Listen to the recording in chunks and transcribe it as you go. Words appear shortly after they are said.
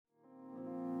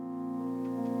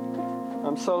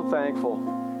I'm so thankful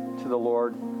to the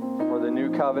Lord for the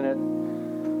new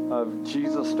covenant of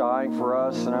Jesus dying for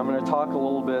us. And I'm going to talk a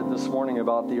little bit this morning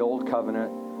about the old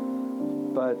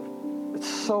covenant. But it's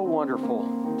so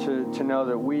wonderful to know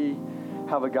that we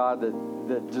have a God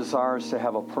that desires to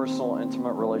have a personal,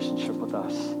 intimate relationship with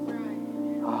us.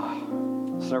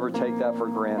 Let's never take that for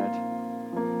granted.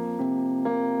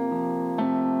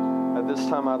 At this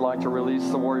time, I'd like to release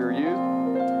the Warrior Youth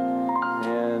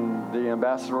and the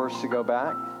ambassadors to go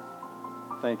back.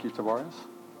 Thank you, Tavares.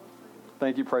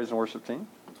 Thank you, praise and worship team.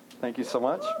 Thank you so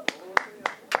much.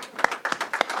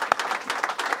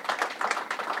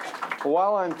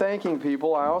 While I'm thanking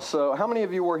people, how many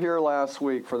of you were here last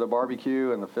week for the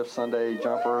barbecue and the Fifth Sunday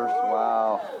jumpers?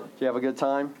 Wow. Did you have a good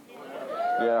time?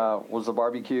 Yeah. Was the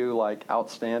barbecue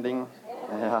outstanding?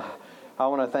 Yeah. I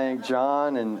want to thank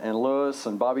John and Lewis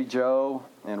and Bobby Joe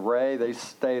and Ray. They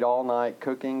stayed all night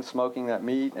cooking, smoking that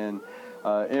meat. And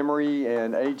Emery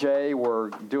and AJ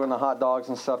were doing the hot dogs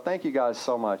and stuff. Thank you guys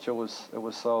so much. It was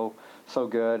so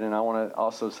good. And I want to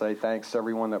also say thanks to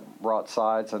everyone that brought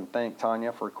sides, and thank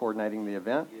Tanya for coordinating the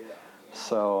event.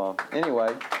 So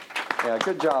anyway,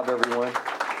 good job, everyone.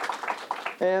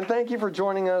 And thank you for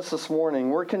joining us this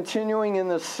morning. We're continuing in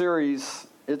this series,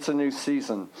 It's a New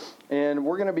Season. And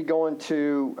we're going to be going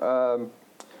to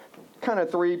kind of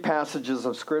three passages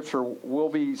of Scripture. We'll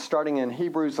be starting in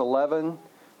Hebrews 11,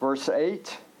 verse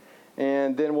 8.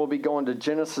 And then we'll be going to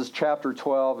Genesis chapter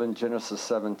 12 and Genesis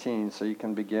 17. So you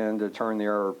can begin to turn on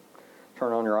your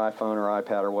iPhone or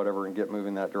iPad or whatever and get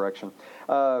moving that direction.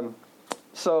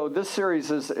 So this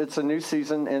series it's a new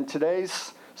season. And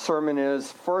today's sermon is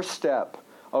First Step,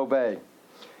 Obey.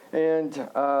 And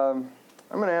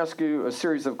I'm going to ask you a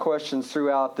series of questions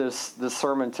throughout this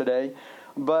sermon today.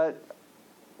 But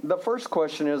the first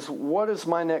question is, what is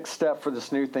my next step for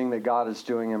this new thing that God is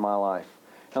doing in my life?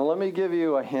 And let me give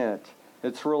you a hint.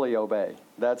 It's really obey.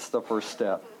 That's the first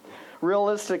step.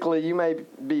 Realistically, you may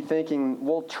be thinking,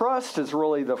 well, trust is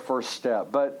really the first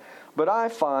step. But I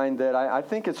find that I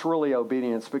think it's really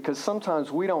obedience, because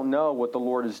sometimes we don't know what the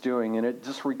Lord is doing, and it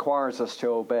just requires us to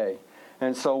obey.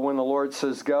 And so when the Lord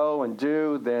says go and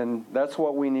do, then that's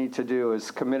what we need to do as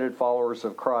committed followers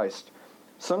of Christ.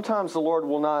 Sometimes the Lord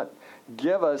will not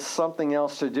give us something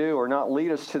else to do or not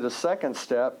lead us to the second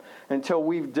step until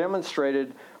we've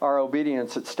demonstrated our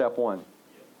obedience at step one.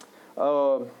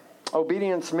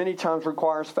 Obedience many times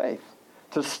requires faith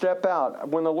to step out.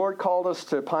 When the Lord called us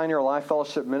to Pioneer Life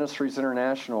Fellowship Ministries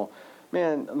International,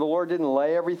 man, the Lord didn't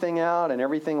lay everything out and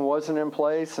everything wasn't in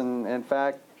place. And in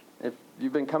fact, if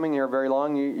you've been coming here very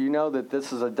long, you know that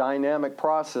this is a dynamic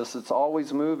process. It's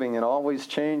always moving and always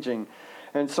changing.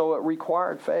 And so it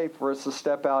required faith for us to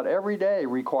step out. Every day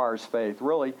requires faith,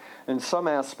 really, in some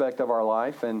aspect of our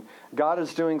life. And God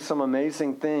is doing some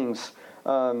amazing things.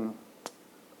 I've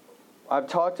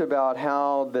talked about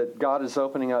how that God is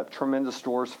opening up tremendous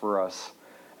doors for us.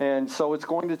 And so it's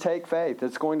going to take faith.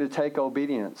 It's going to take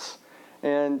obedience.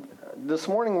 And this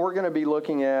morning we're going to be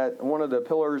looking at one of the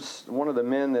pillars, one of the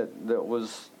men that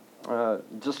was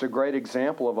just a great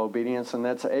example of obedience, and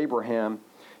that's Abraham.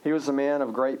 He was a man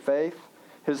of great faith.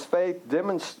 His faith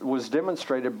was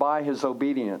demonstrated by his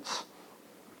obedience.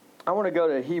 I want to go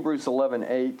to Hebrews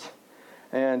 11:8,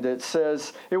 and it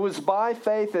says, "It was by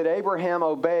faith that Abraham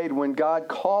obeyed when God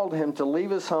called him to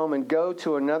leave his home and go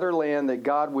to another land that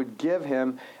God would give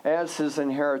him as his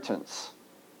inheritance."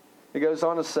 It goes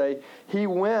on to say, he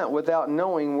went without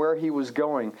knowing where he was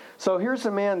going. So here's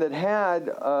a man that had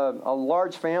a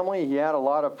large family. He had a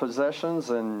lot of possessions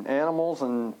and animals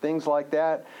and things like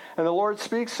that. And the Lord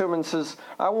speaks to him and says,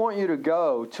 I want you to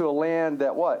go to a land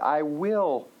that what? I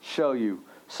will show you.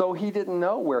 So he didn't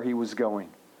know where he was going.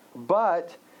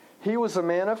 But he was a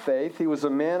man of faith. He was a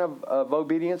man of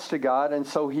obedience to God. And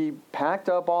so he packed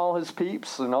up all his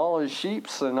peeps and all his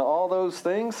sheeps and all those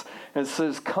things and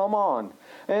says, come on.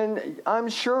 And I'm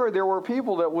sure there were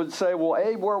people that would say, well,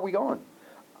 Abe, where are we going?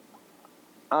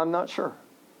 I'm not sure.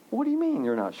 What do you mean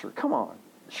you're not sure? Come on.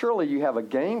 Surely you have a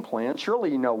game plan.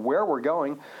 Surely you know where we're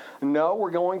going. No,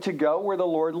 we're going to go where the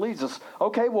Lord leads us.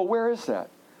 Okay, well, where is that?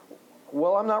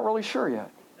 Well, I'm not really sure yet.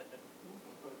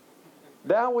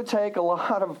 That would take a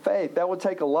lot of faith. That would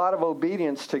take a lot of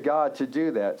obedience to God to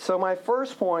do that. So my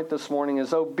first point this morning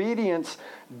is obedience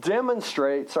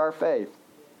demonstrates our faith.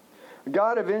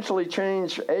 God eventually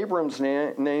changed Abram's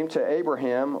name to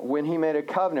Abraham when he made a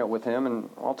covenant with him, and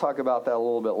I'll talk about that a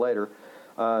little bit later.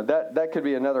 That could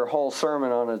be another whole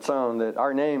sermon on its own, that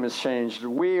our name is changed.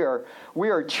 We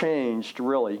are changed,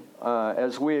 really,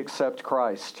 as we accept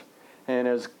Christ. And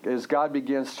as God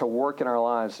begins to work in our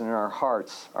lives and in our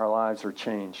hearts, our lives are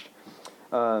changed.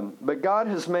 But God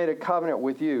has made a covenant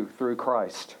with you through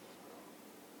Christ.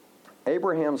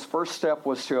 Abraham's first step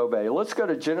was to obey. Let's go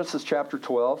to Genesis chapter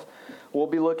 12. We'll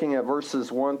be looking at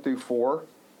verses 1 through 4.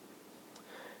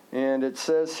 And it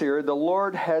says here, the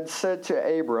Lord had said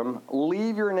to Abram,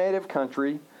 leave your native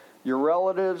country, your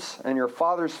relatives, and your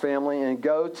father's family, and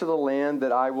go to the land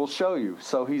that I will show you.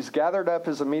 So he's gathered up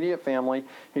his immediate family.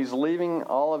 He's leaving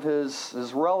all of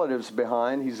his relatives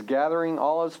behind. He's gathering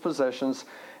all his possessions.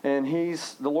 And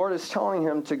the Lord is telling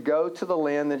him to go to the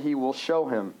land that he will show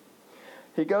him.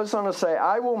 He goes on to say,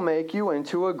 I will make you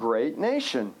into a great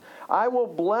nation. I will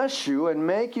bless you and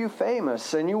make you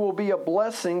famous, and you will be a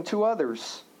blessing to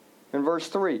others. In verse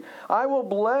 3, I will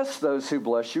bless those who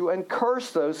bless you and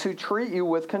curse those who treat you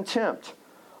with contempt.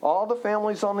 All the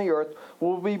families on the earth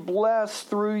will be blessed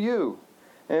through you.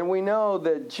 And we know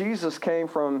that Jesus came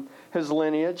from his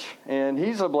lineage, and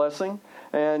he's a blessing.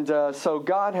 And so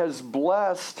God has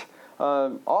blessed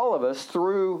all of us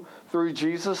through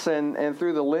Jesus and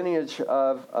through the lineage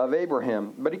of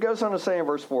Abraham. But he goes on to say in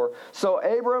verse 4, so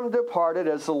Abram departed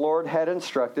as the Lord had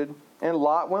instructed, and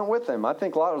Lot went with him. I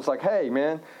think Lot was like, hey,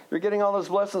 man, you're getting all those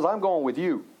blessings. I'm going with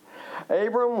you.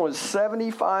 Abram was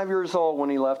 75 years old when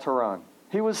he left Haran.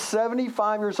 He was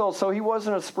 75 years old, so he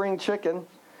wasn't a spring chicken.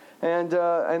 And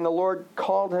the Lord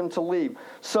called him to leave.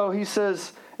 So he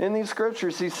says, in these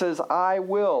scriptures, he says, I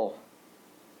will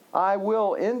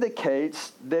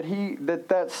indicates that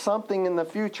that's something in the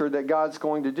future that God's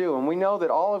going to do. And we know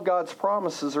that all of God's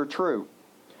promises are true.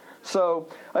 So,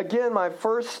 again, my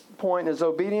first point is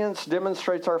obedience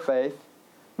demonstrates our faith.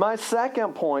 My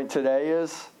second point today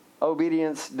is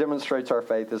obedience demonstrates our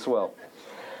faith as well.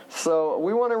 So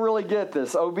we want to really get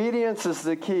this. Obedience is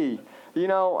the key. You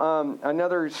know,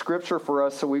 another scripture for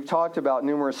us that we've talked about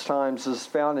numerous times is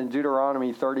found in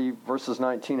Deuteronomy 30, verses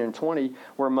 19 and 20,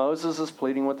 where Moses is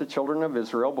pleading with the children of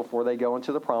Israel before they go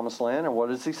into the promised land. And what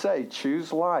does he say?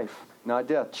 Choose life, not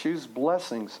death. Choose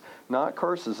blessings, not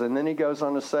curses. And then he goes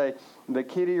on to say, the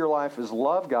key to your life is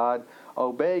love God,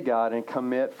 obey God, and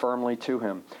commit firmly to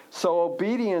him. So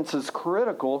obedience is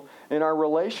critical in our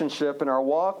relationship and our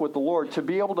walk with the Lord to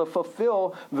be able to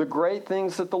fulfill the great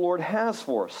things that the Lord has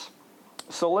for us.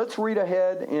 So let's read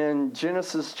ahead in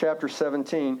Genesis chapter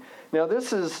 17. Now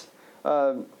this is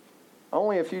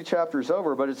only a few chapters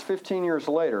over, but it's 15 years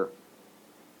later.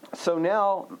 So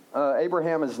now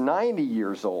Abraham is 90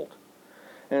 years old.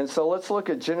 And so let's look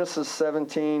at Genesis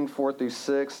 17, 4 through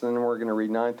 6, and then we're going to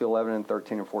read 9 through 11 and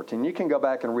 13 and 14. You can go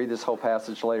back and read this whole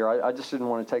passage later. I just didn't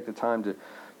want to take the time to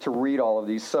read all of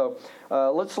these. So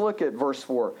let's look at verse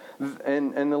 4.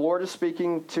 And the Lord is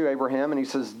speaking to Abraham, and he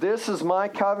says, this is my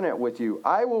covenant with you.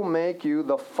 I will make you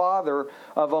the father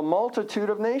of a multitude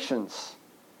of nations.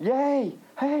 Yay!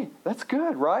 Hey, that's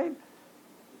good, right?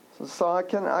 So I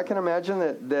can imagine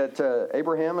that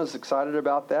Abraham is excited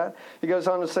about that. He goes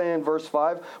on to say in verse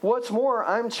 5, what's more,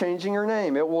 I'm changing your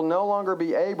name. It will no longer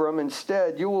be Abram.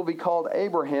 Instead, you will be called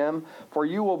Abraham, for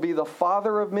you will be the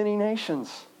father of many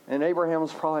nations. And Abraham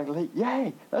was probably like,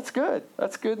 yay, that's good.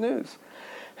 That's good news.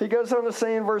 He goes on to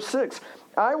say in verse 6,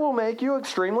 I will make you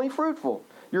extremely fruitful.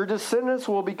 Your descendants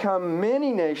will become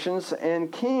many nations,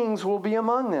 and kings will be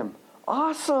among them.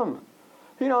 Awesome.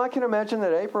 You know, I can imagine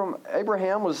that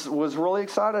Abraham was really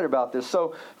excited about this.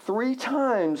 So 3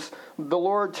 times the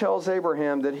Lord tells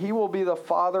Abraham that he will be the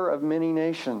father of many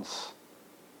nations.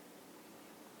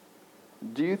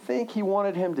 Do you think he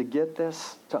wanted him to get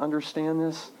this, to understand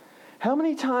this? How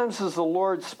many times has the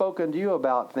Lord spoken to you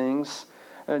about things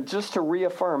just to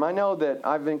reaffirm? I know that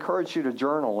I've encouraged you to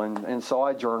journal, and so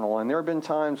I journal. And there have been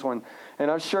times when, and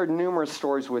I've shared numerous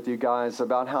stories with you guys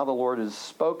about how the Lord has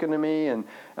spoken to me and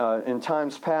in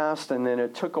times past, and then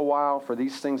it took a while for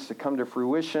these things to come to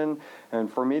fruition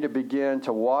and for me to begin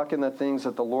to walk in the things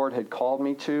that the Lord had called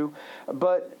me to.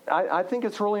 But I think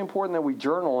it's really important that we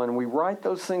journal and we write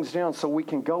those things down so we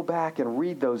can go back and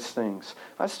read those things.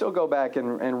 I still go back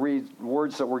and read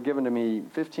words that were given to me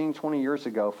 15, 20 years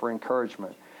ago for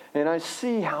encouragement. And I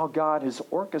see how God has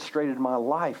orchestrated my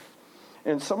life.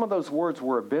 And some of those words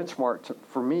were a benchmark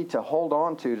for me to hold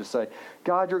on to say,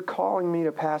 God, you're calling me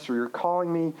to pastor. You're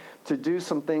calling me to do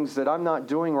some things that I'm not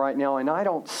doing right now, and I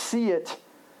don't see it,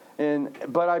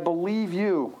 but I believe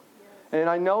you. And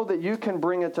I know that you can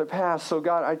bring it to pass. So,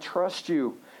 God, I trust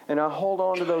you, and I hold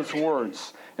on to those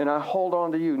words, and I hold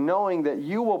on to you, knowing that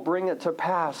you will bring it to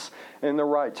pass in the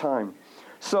right time.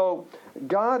 So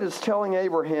God is telling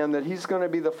Abraham that he's going to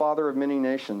be the father of many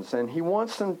nations, and he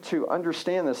wants him to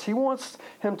understand this. He wants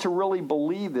him to really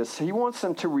believe this. He wants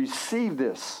him to receive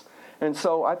this. And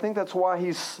so I think that's why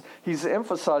he's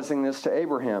emphasizing this to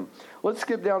Abraham. Let's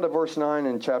skip down to verse 9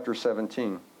 in chapter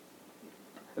 17.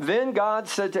 Then God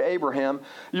said to Abraham,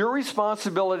 your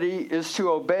responsibility is to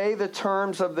obey the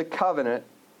terms of the covenant.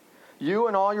 You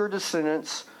and all your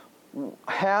descendants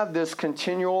have this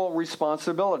continual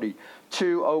responsibility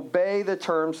to obey the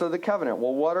terms of the covenant.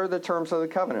 Well, what are the terms of the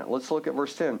covenant? Let's look at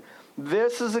verse 10.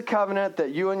 This is a covenant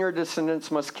that you and your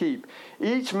descendants must keep.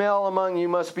 Each male among you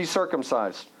must be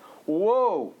circumcised.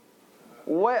 Whoa.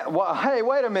 Hey,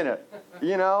 wait a minute.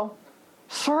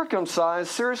 Circumcised?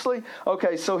 Seriously?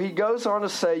 Okay, so he goes on to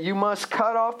say, you must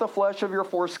cut off the flesh of your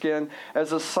foreskin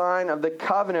as a sign of the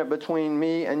covenant between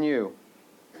me and you.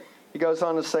 He goes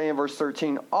on to say in verse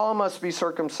 13, all must be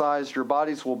circumcised. Your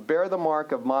bodies will bear the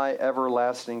mark of my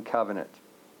everlasting covenant.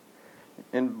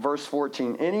 In verse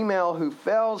 14, any male who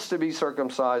fails to be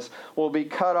circumcised will be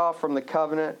cut off from the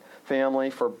covenant family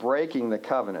for breaking the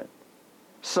covenant.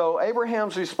 So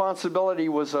Abraham's responsibility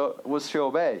was to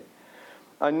obey.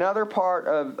 Another part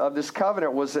of this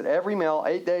covenant was that every male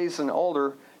 8 days and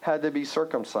older had to be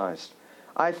circumcised.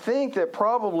 I think that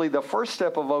probably the first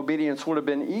step of obedience would have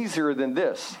been easier than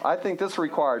this. I think this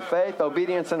required faith,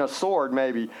 obedience, and a sword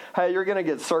maybe. Hey, you're going to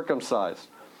get circumcised.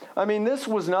 I mean, this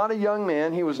was not a young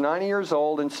man. He was 90 years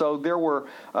old, and so there were,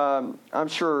 I'm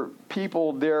sure,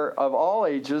 people there of all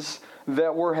ages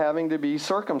that were having to be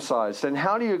circumcised. And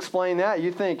how do you explain that?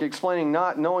 You think explaining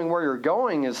not knowing where you're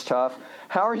going is tough.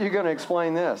 How are you going to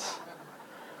explain this?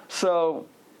 So,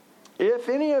 if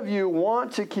any of you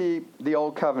want to keep the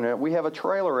old covenant, we have a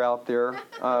trailer out there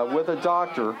with a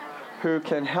doctor who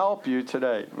can help you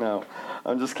today. No,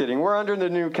 I'm just kidding. We're under the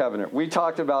new covenant. We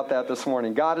talked about that this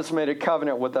morning. God has made a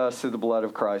covenant with us through the blood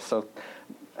of Christ. So,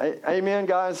 amen,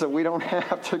 guys, that we don't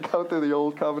have to go through the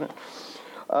old covenant.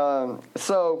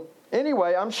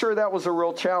 Anyway, I'm sure that was a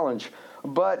real challenge.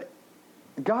 But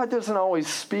God doesn't always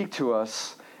speak to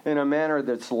us in a manner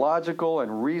that's logical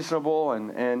and reasonable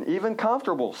and even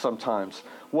comfortable sometimes.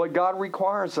 What God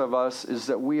requires of us is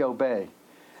that we obey.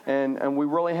 And we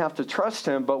really have to trust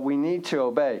Him, but we need to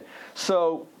obey.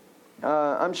 So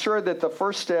I'm sure that the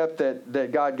first step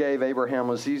that God gave Abraham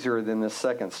was easier than the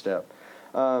second step.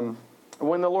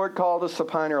 When the Lord called us to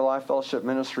Pioneer Life Fellowship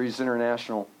Ministries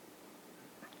International,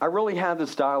 I really had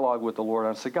this dialogue with the Lord.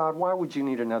 I said, God, why would you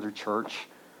need another church?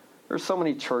 There's so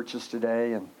many churches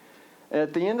today. And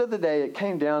at the end of the day, it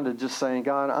came down to just saying,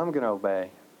 God, I'm going to obey.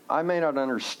 I may not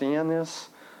understand this,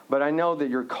 but I know that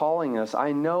you're calling us.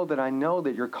 I know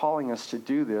that you're calling us to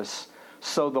do this.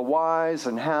 So the whys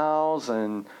and hows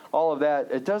and all of that,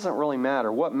 it doesn't really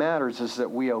matter. What matters is that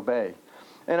we obey.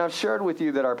 And I've shared with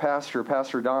you that our pastor,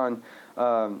 Pastor Don,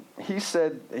 he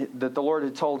said that the Lord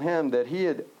had told him that he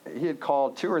had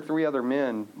called 2 or 3 other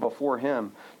men before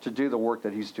him to do the work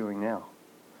that he's doing now.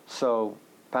 So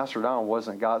Pastor Don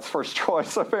wasn't God's first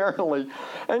choice, apparently.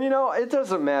 And, it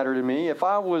doesn't matter to me. If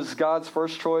I was God's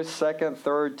first choice, second,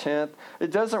 third, 10th,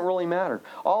 it doesn't really matter.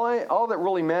 All that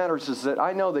really matters is that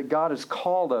I know that God has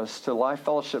called us to Life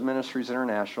Fellowship Ministries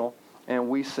International, and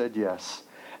we said yes.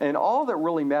 And all that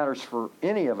really matters for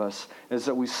any of us is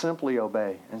that we simply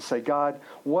obey and say, God,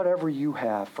 whatever you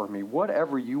have for me,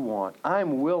 whatever you want,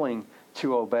 I'm willing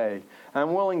to obey.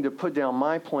 I'm willing to put down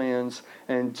my plans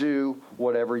and do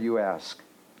whatever you ask.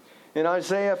 In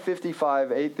Isaiah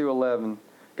 55, 8 through 11,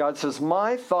 God says,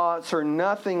 my thoughts are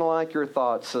nothing like your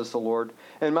thoughts, says the Lord,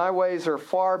 and my ways are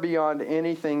far beyond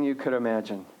anything you could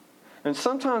imagine. And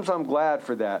sometimes I'm glad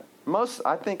for that.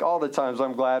 I think all the times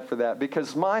I'm glad for that,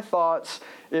 because my thoughts,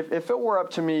 if it were up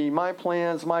to me, my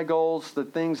plans, my goals, the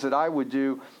things that I would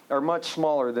do are much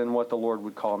smaller than what the Lord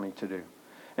would call me to do.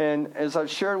 And as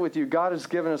I've shared with you, God has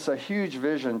given us a huge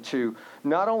vision to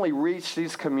not only reach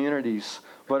these communities,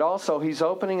 but also He's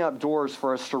opening up doors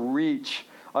for us to reach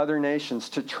other nations,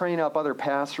 to train up other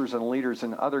pastors and leaders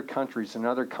in other countries and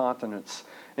other continents.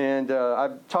 And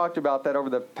I've talked about that over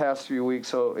the past few weeks,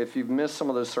 so if you've missed some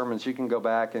of those sermons, you can go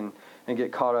back and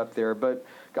get caught up there. But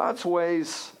God's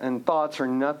ways and thoughts are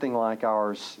nothing like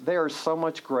ours. They are so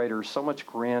much greater, so much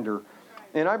grander.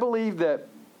 And I believe that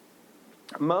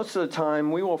most of the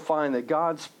time we will find that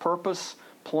God's purpose,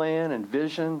 plan, and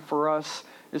vision for us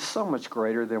is so much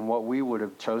greater than what we would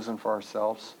have chosen for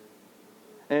ourselves.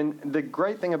 And the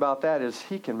great thing about that is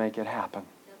He can make it happen.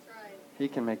 He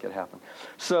can make it happen.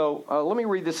 So let me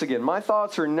read this again. My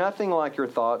thoughts are nothing like your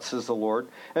thoughts, says the Lord,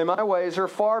 and my ways are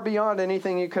far beyond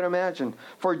anything you could imagine.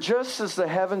 For just as the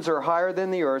heavens are higher than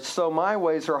the earth, so my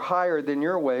ways are higher than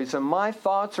your ways, and my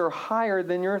thoughts are higher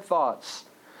than your thoughts.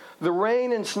 The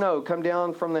rain and snow come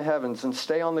down from the heavens and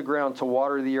stay on the ground to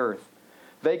water the earth.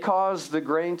 They cause the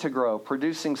grain to grow,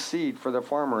 producing seed for the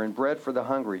farmer and bread for the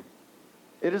hungry.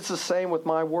 It is the same with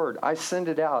my word. I send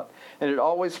it out, and it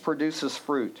always produces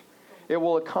fruit. It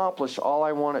will accomplish all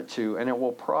I want it to, and it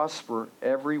will prosper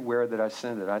everywhere that I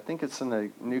send it. I think it's in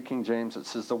the New King James. It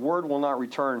says, the word will not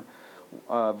return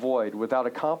void without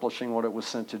accomplishing what it was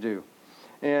sent to do.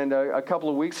 And a couple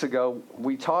of weeks ago,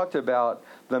 we talked about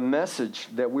the message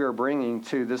that we are bringing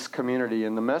to this community,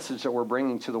 and the message that we're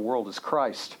bringing to the world is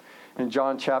Christ. In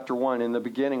John chapter 1, in the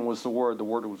beginning was the Word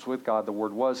was with God, the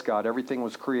Word was God. Everything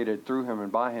was created through Him and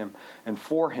by Him and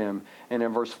for Him. And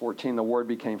in verse 14, the Word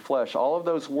became flesh. All of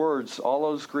those words, all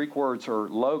those Greek words are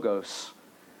logos.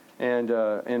 And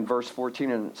in verse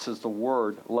 14, it says the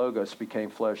Word, logos, became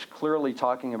flesh, clearly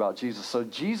talking about Jesus. So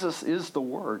Jesus is the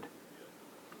Word.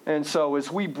 And so as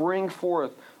we bring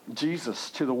forth Jesus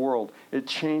to the world, it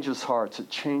changes hearts, it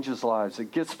changes lives,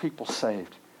 it gets people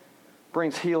saved.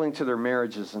 Brings healing to their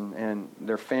marriages and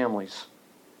their families.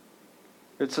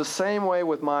 It's the same way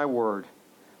with my word.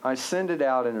 I send it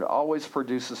out and it always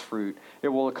produces fruit. It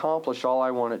will accomplish all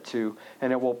I want it to,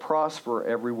 and it will prosper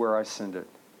everywhere I send it.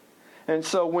 And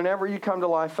so whenever you come to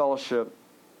Life Fellowship,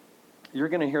 you're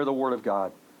going to hear the Word of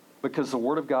God, because the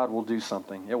Word of God will do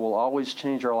something. It will always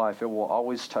change our life. It will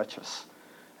always touch us.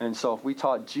 And so if we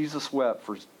taught Jesus wept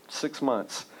for 6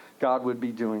 months, God would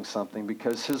be doing something,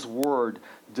 because His Word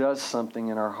does something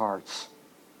in our hearts.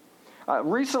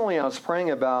 Recently, I was praying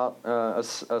about a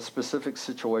specific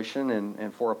situation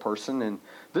and for a person, and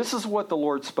this is what the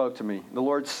Lord spoke to me. The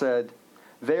Lord said,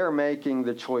 they are making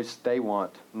the choice they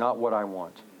want, not what I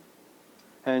want.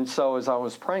 And so as I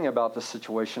was praying about this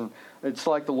situation, it's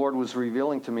like the Lord was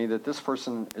revealing to me that this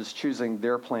person is choosing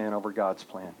their plan over God's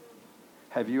plan.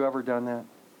 Have you ever done that?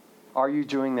 Are you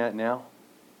doing that now?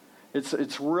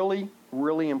 It's really,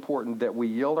 really important that we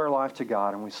yield our life to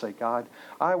God and we say, God,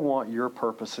 I want your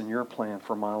purpose and your plan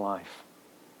for my life.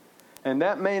 And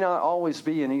that may not always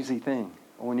be an easy thing.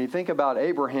 When you think about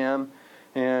Abraham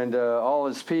and all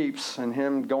his peeps and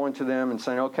him going to them and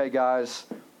saying, okay, guys,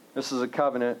 this is a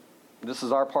covenant. This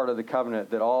is our part of the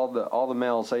covenant that all the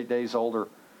males 8 days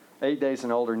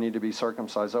and older need to be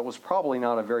circumcised. That was probably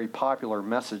not a very popular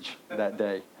message that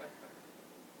day.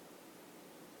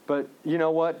 But you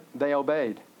know what? They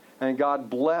obeyed. And God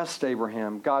blessed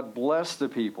Abraham. God blessed the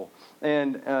people.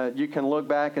 And you can look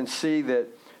back and see that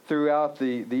throughout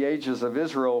the ages of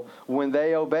Israel, when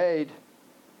they obeyed,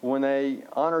 when they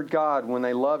honored God, when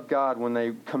they loved God, when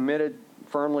they committed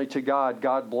firmly to God,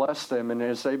 God blessed them. And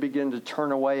as they began to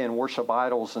turn away and worship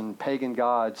idols and pagan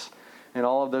gods and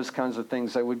all of those kinds of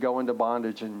things, they would go into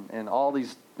bondage, and all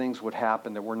these things would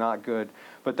happen that were not good.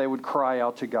 But they would cry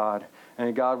out to God,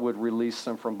 and God would release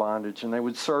them from bondage, and they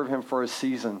would serve Him for a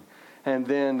season, and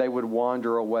then they would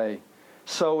wander away.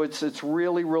 So it's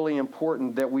really, really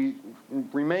important that we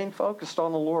remain focused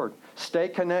on the Lord. Stay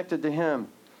connected to Him.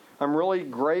 I'm really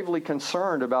gravely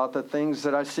concerned about the things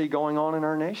that I see going on in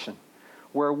our nation,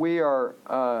 where we are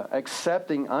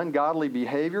accepting ungodly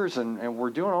behaviors, and we're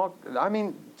doing all... I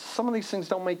mean, some of these things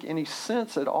don't make any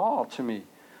sense at all to me.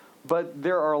 But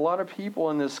there are a lot of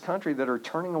people in this country that are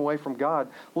turning away from God.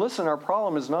 Listen, our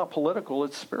problem is not political,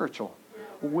 it's spiritual.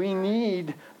 We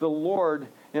need the Lord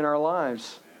in our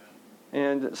lives.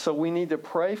 And so we need to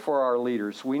pray for our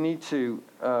leaders. We need to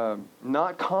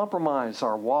not compromise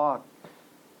our walk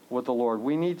with the Lord.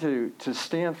 We need to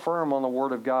stand firm on the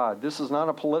Word of God. This is not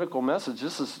a political message.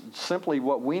 This is simply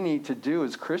what we need to do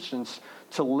as Christians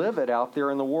to live it out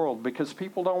there in the world, because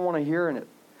people don't want to hear it.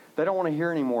 They don't want to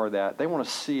hear any more of that. They want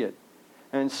to see it.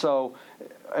 And so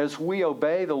as we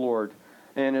obey the Lord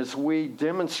and as we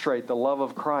demonstrate the love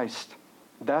of Christ,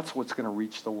 that's what's going to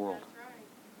reach the world.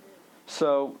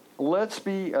 So let's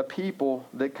be a people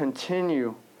that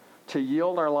continue to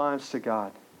yield our lives to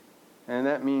God. And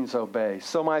that means obey.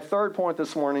 So my third point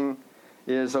this morning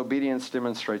is obedience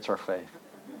demonstrates our faith.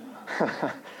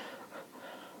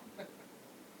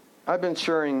 I've been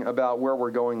sharing about where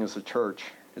we're going as a church.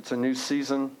 It's a new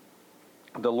season.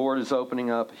 The Lord is opening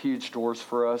up huge doors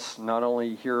for us, not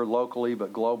only here locally,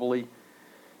 but globally.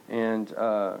 And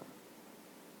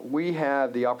we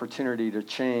have the opportunity to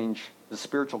change the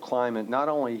spiritual climate, not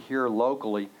only here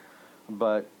locally,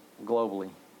 but globally,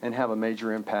 and have a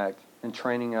major impact in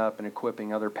training up and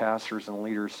equipping other pastors and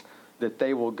leaders that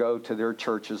they will go to their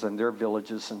churches and their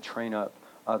villages and train up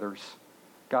others.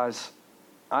 Guys,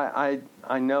 I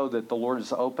know that the Lord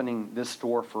is opening this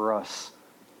door for us.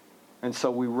 And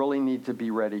so we really need to be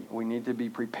ready. We need to be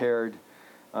prepared.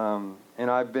 And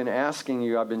I've been asking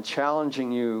you, I've been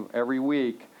challenging you every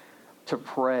week to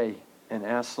pray and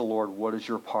ask the Lord, what is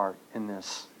your part in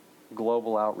this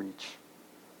global outreach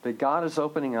that God is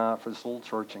opening up for this little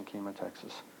church in Kima,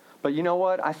 Texas? But you know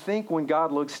what? I think when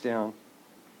God looks down,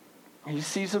 He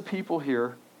sees a people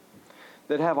here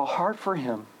that have a heart for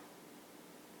Him,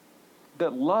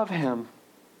 that love him,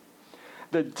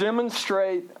 that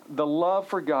demonstrate the love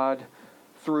for God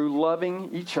through loving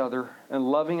each other and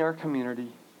loving our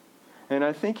community. And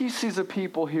I think he sees a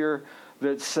people here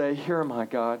that say, here am I,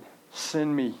 God,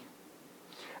 send me.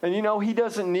 And you know, he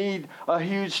doesn't need a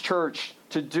huge church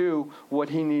to do what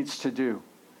he needs to do.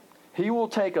 He will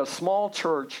take a small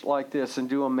church like this and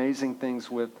do amazing things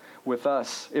with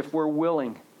us if we're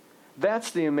willing.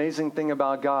 That's the amazing thing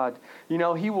about God. You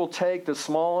know, he will take the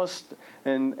smallest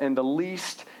and the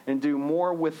least and do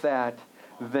more with that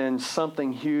than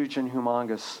something huge and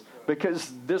humongous.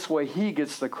 Because this way he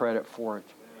gets the credit for it.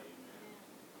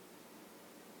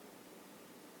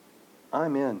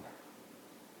 I'm in.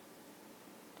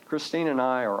 Christine and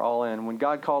I are all in. When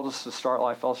God called us to start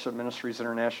Life Fellowship Ministries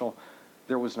International,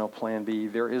 there was no plan B.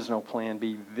 There is no plan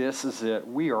B. This is it.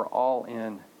 We are all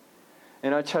in.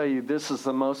 And I tell you, this is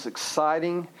the most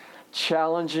exciting,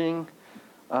 challenging,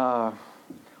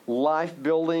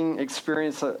 life-building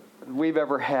experience that we've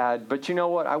ever had. But you know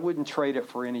what? I wouldn't trade it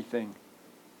for anything.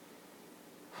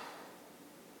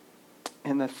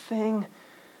 And the thing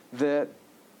that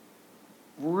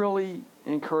really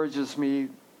encourages me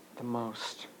the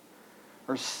most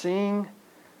are seeing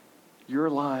your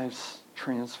lives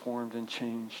transformed and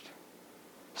changed.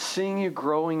 Seeing you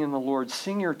growing in the Lord.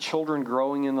 Seeing your children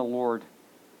growing in the Lord.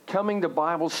 Coming to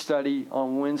Bible study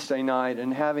on Wednesday night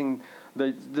and having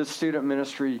the student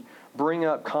ministry bring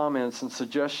up comments and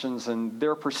suggestions and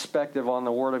their perspective on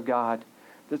the Word of God.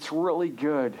 That's really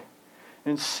good.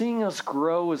 And seeing us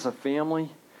grow as a family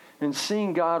and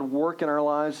seeing God work in our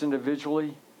lives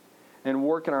individually and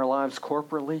work in our lives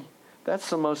corporately, that's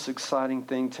the most exciting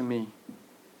thing to me.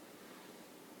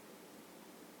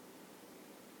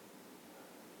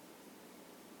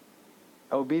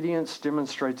 Obedience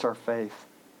demonstrates our faith.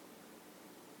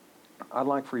 I'd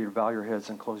like for you to bow your heads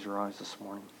and close your eyes this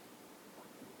morning.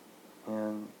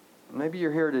 And maybe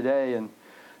you're here today and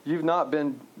you've not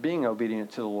been being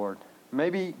obedient to the Lord.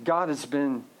 Maybe God has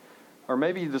been, or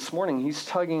maybe this morning He's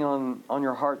tugging on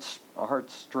your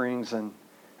heartstrings and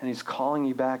He's calling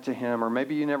you back to Him. Or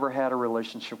maybe you never had a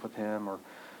relationship with Him. Or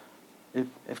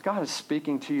if God is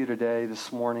speaking to you today,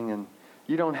 this morning, and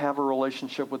you don't have a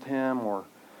relationship with Him, or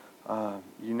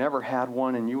you never had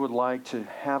one and you would like to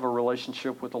have a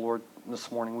relationship with the Lord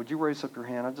this morning, would you raise up your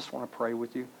hand? I just want to pray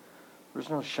with you. There's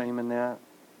no shame in that.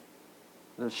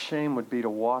 The shame would be to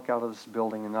walk out of this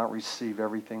building and not receive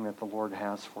everything that the Lord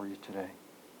has for you today.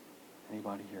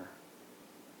 Anybody here?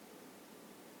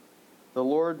 The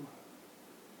Lord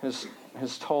has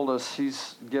told us,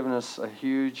 He's given us a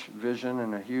huge vision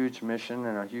and a huge mission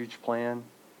and a huge plan.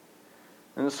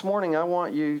 And this morning I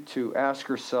want you to ask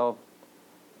yourself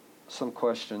some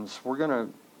questions. We're gonna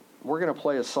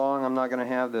play a song. I'm not going to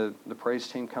have the praise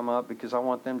team come up because I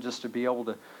want them just to be able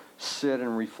to sit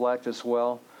and reflect as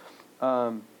well.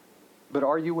 But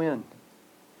are you in?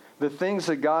 The things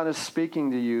that God is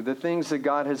speaking to you, the things that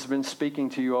God has been speaking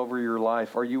to you over your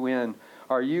life, are you in?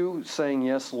 Are you saying,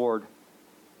 yes, Lord?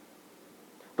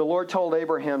 The Lord told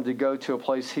Abraham to go to a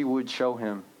place He would show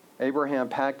him. Abraham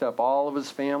packed up all of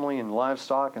his family and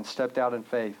livestock and stepped out in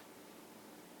faith.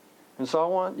 And so I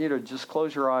want you to just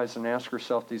close your eyes and ask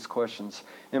yourself these questions.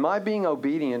 Am I being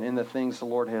obedient in the things the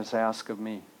Lord has asked of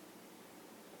me?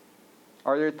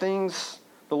 Are there things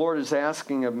the Lord is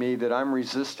asking of me that I'm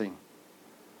resisting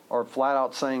or flat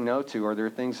out saying no to? Are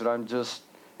there things that I'm just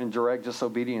in direct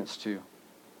disobedience to?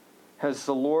 Has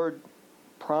the Lord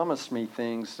promised me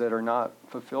things that are not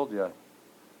fulfilled yet?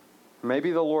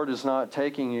 Maybe the Lord is not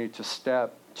taking you to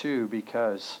step 2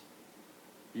 because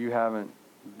you haven't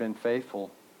been faithful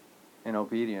and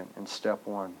obedient in step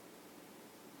 1.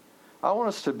 I want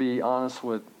us to be honest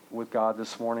with God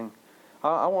this morning.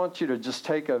 I want you to just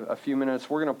take a few minutes.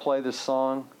 We're going to play this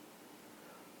song.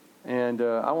 And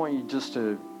I want you just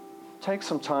to take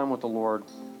some time with the Lord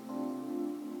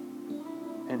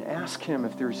and ask Him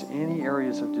if there's any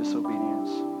areas of disobedience.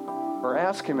 Or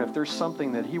ask Him if there's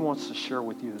something that He wants to share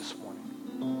with you this morning.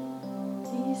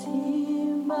 Please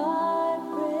hear my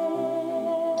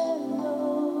prayer,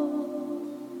 Lord.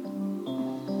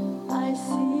 I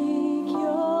seek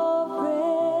your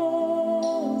presence.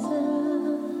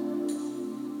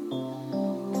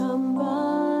 Come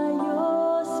by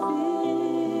your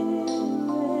Spirit,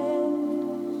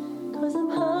 'cause I'm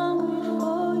hungry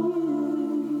for you.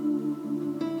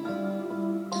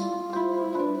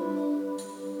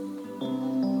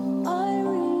 I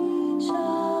reach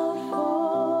out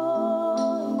for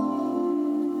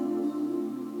you.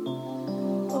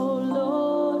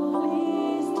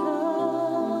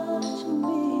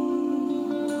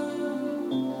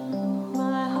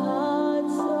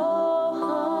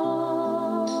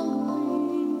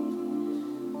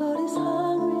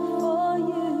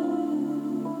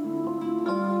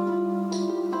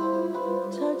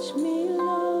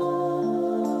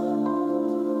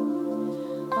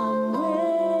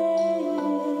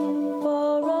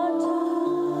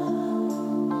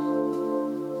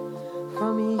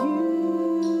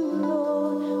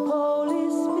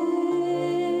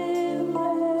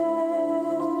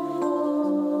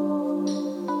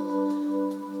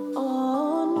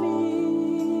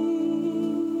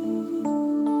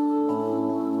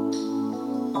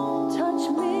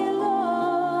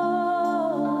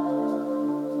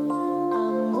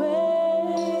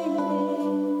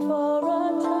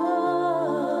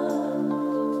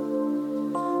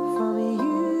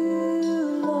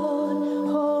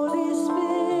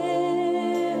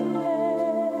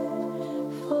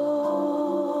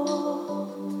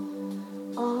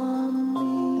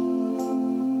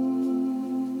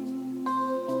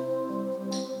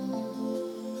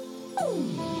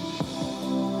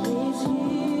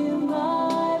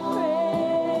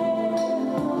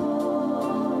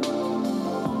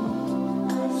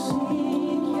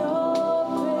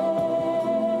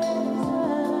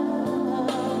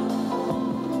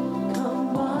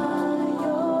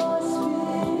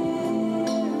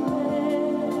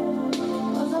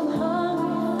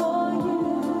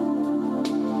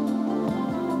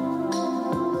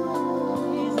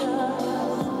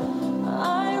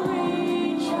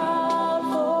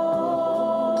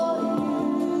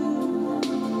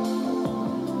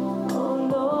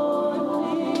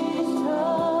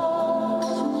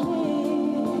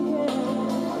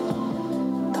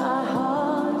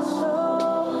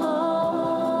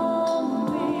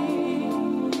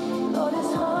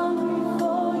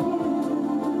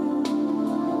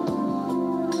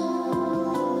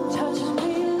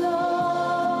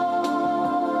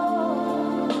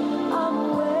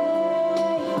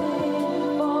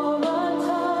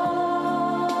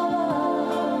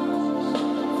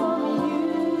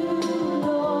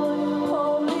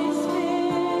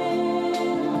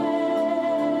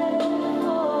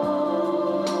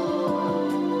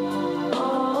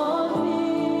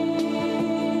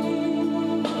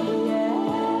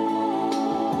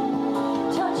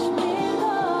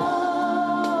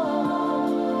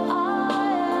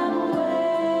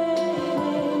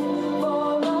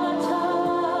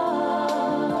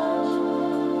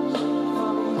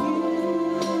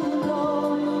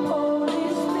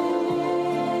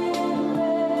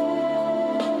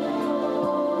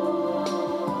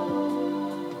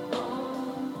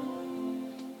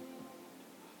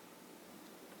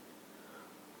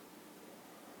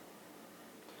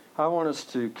 I want us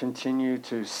to continue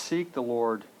to seek the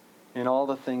Lord in all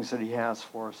the things that he has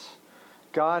for us.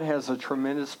 God has a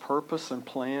tremendous purpose and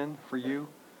plan for you.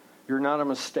 You're not a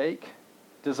mistake.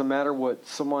 Doesn't matter what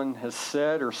someone has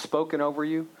said or spoken over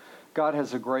you. God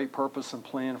has a great purpose and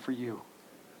plan for you.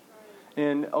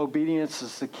 And obedience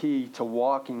is the key to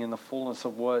walking in the fullness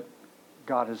of what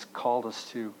God has called us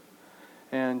to.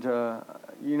 And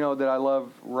you know that I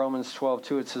love Romans 12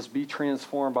 too. It says, be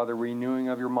transformed by the renewing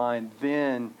of your mind.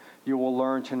 Then you will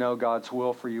learn to know God's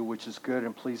will for you, which is good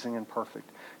and pleasing and perfect.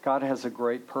 God has a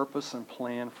great purpose and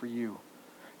plan for you.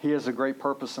 He has a great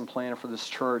purpose and plan for this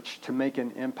church to make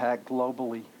an impact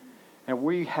globally. And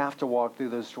we have to walk through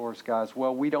those doors, guys.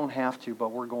 Well, we don't have to,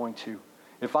 but we're going to.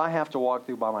 If I have to walk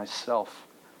through by myself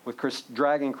with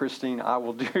dragging Christine, I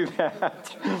will do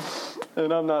that.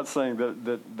 And I'm not saying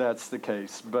that's the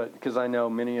case, but because I know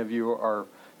many of you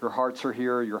your hearts are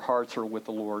here, your hearts are with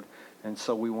the Lord, and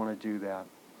so we want to do that.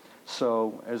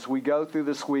 So as we go through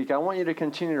this week, I want you to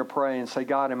continue to pray and say,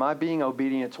 God, am I being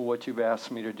obedient to what you've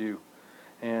asked me to do?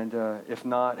 And if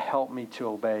not, help me to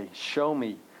obey. Show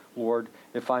me, Lord,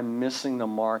 if I'm missing the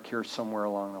mark here somewhere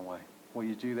along the way. Will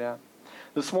you do that?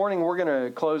 This morning, we're going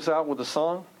to close out with a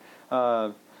song.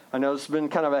 I know it's been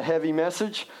kind of a heavy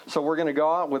message, so we're going to go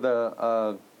out with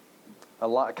a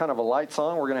kind of a light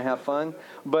song. We're going to have fun.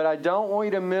 But I don't want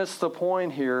you to miss the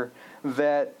point here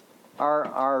that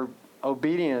our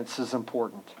obedience is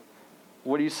important.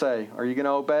 What do you say? Are you going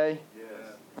to obey?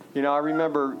 You know, I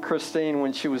remember Christine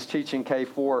when she was teaching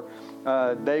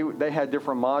K4, they had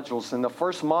different modules. And the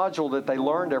first module that they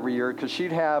learned every year, because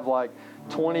she'd have like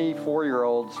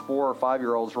 24-year-olds, 4 or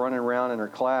 5-year-olds running around in her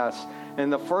class.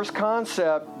 And the first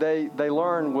concept they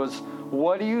learned was,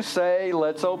 what do you say?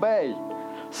 Let's obey.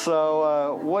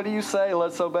 So what do you say?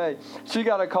 Let's obey. She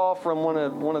got a call from one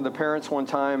of the parents one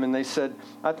time, and they said,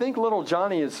 I think little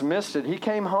Johnny has missed it. He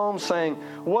came home saying,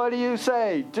 what do you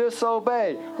say?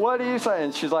 Disobey. What do you say?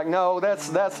 And she's like, no,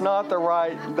 that's not the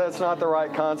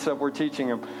right concept we're teaching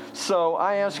him. So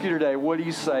I ask you today, what do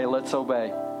you say? Let's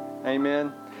obey.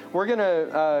 Amen. We're going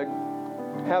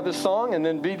to have this song and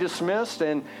then be dismissed,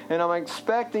 and I'm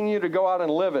expecting you to go out and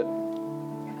live it.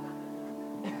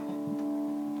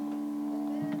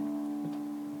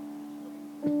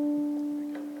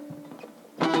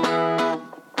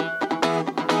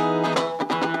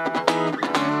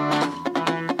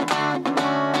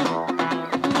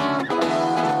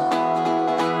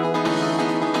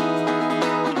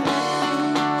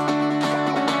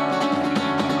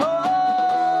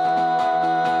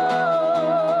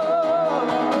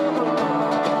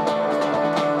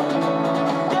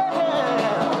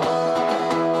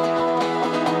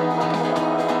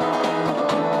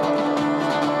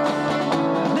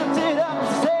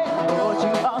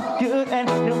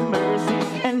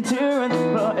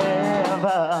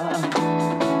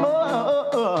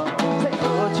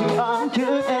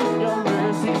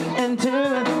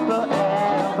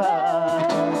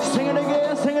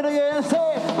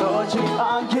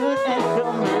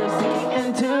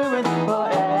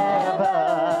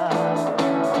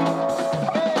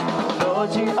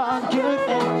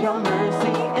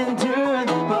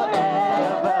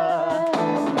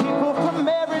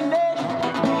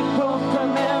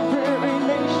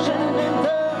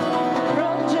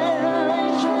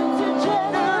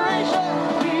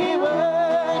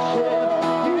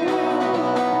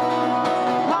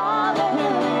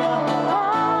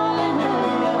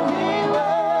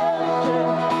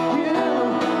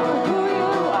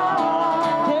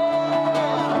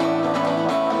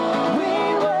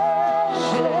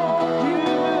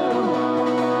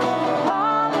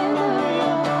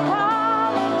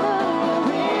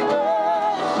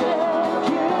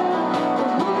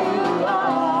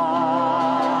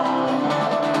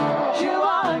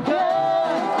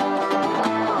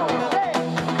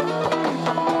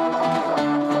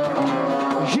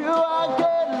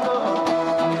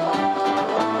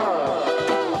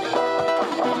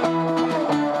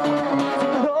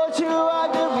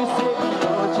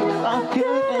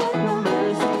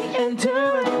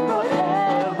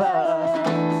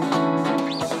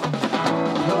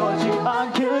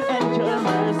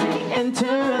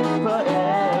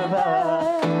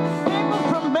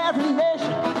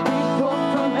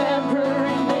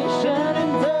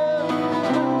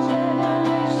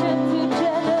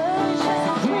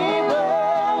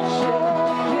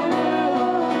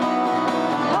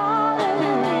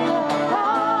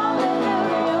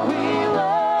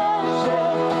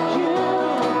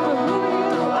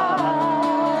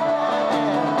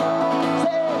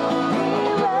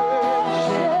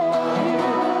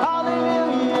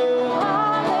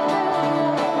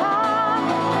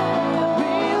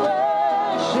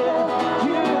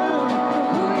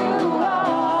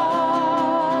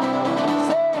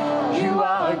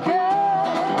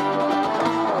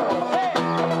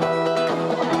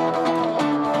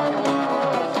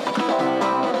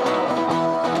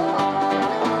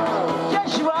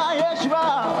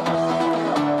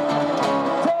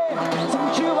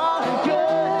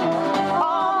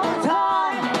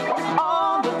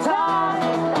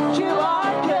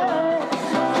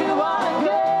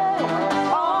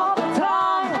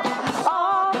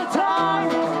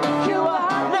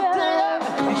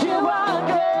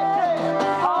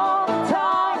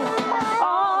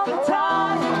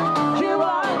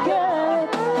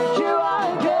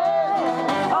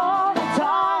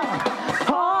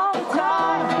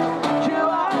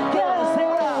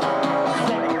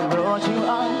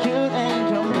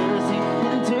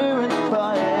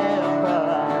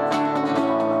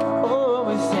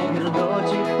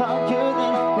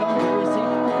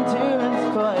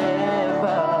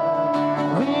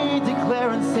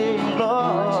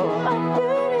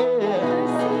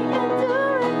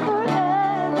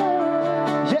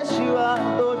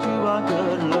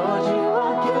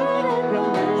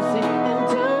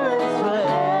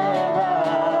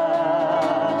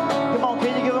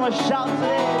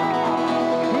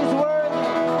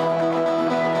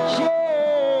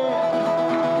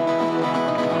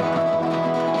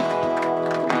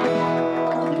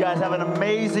 guys have an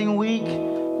amazing week.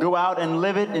 Go out and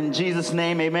live it in Jesus'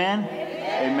 name. Amen.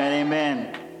 Amen.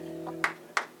 Amen.